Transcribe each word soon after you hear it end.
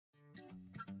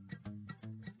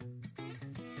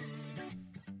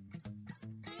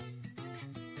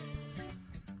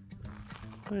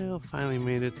Well, finally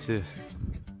made it to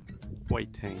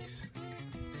White Tanks.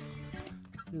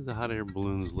 There's the hot air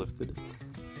balloons lifted.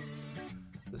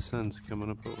 The sun's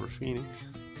coming up over Phoenix.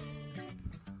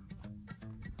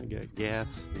 I got gas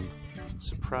and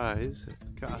Surprise at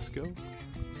the Costco.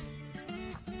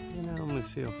 And now I'm going to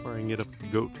see how far I can get up the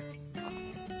Goat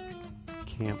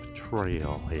Camp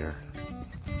Trail here.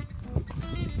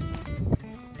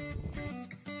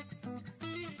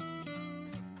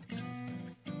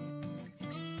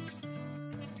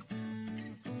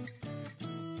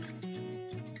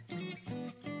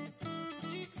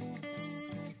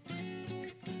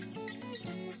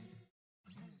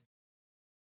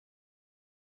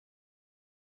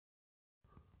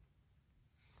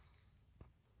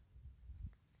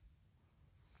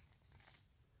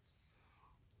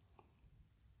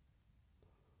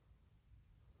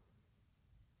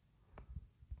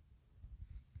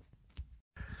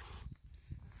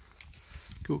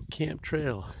 Goat Camp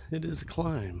Trail. It is a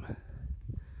climb.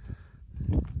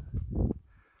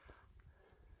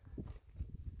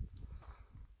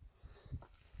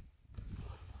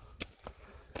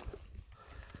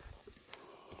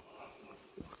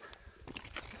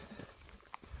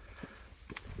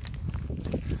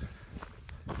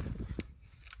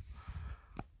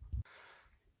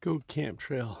 Goat Camp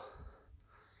Trail.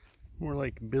 More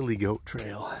like Billy Goat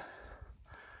Trail.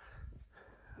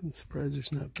 I'm surprised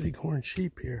there's not bighorn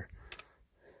sheep here.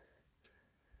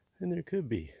 And there could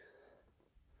be.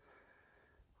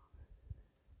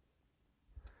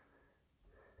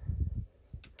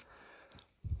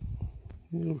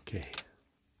 Okay.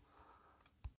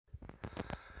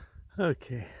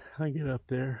 Okay, I get up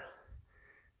there.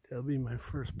 That'll be my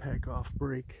first pack off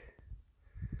break.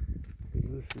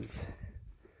 This is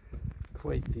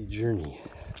quite the journey.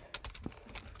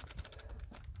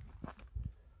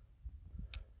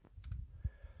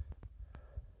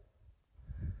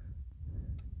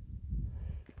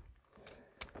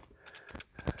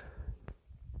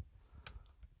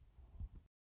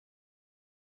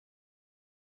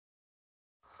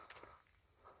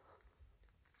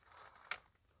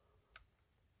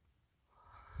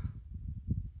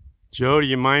 Joe, do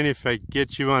you mind if I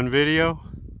get you on video?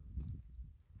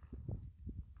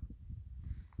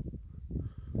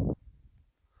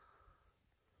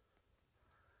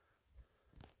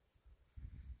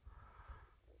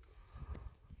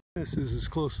 This is as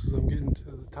close as I'm getting to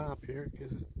the top here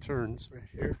because it turns right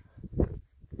here.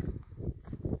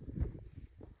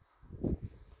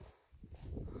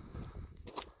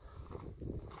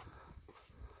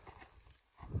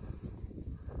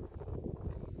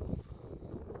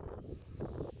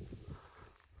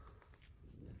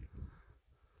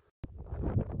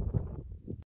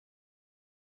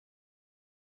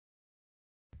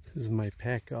 This is my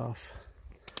pack off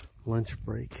lunch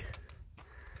break.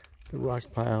 The rock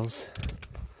piles.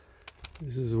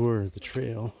 This is where the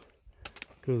trail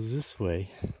goes this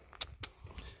way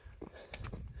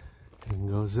and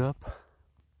goes up.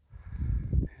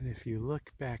 And if you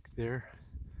look back there,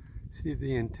 see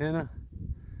the antenna?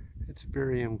 It's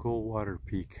Barry M. Goldwater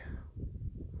Peak.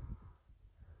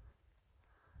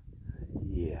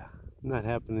 Yeah, not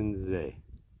happening today.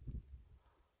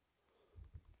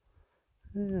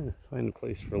 Find a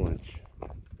place for lunch.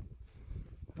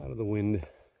 Out of the wind.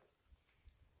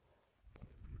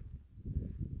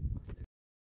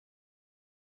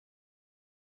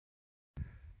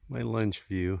 My lunch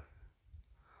view.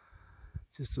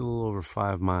 Just a little over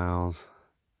 5 miles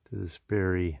to this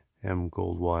Barry M.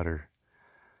 Goldwater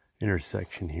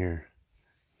intersection here.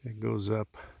 It goes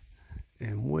up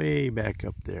and way back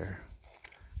up there.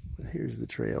 But here's the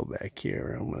trail back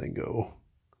here I'm gonna go.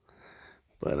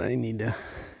 But I need to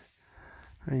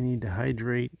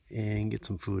hydrate and get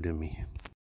some food in me.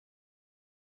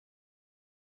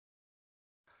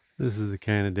 This is the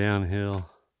kind of downhill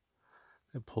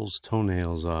that pulls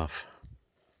toenails off.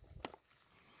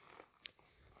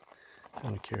 I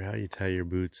don't care how you tie your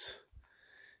boots.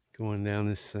 Going down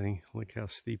this thing, look how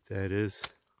steep that is.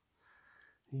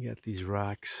 You got these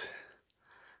rocks.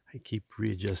 I keep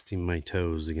readjusting my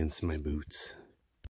toes against my boots.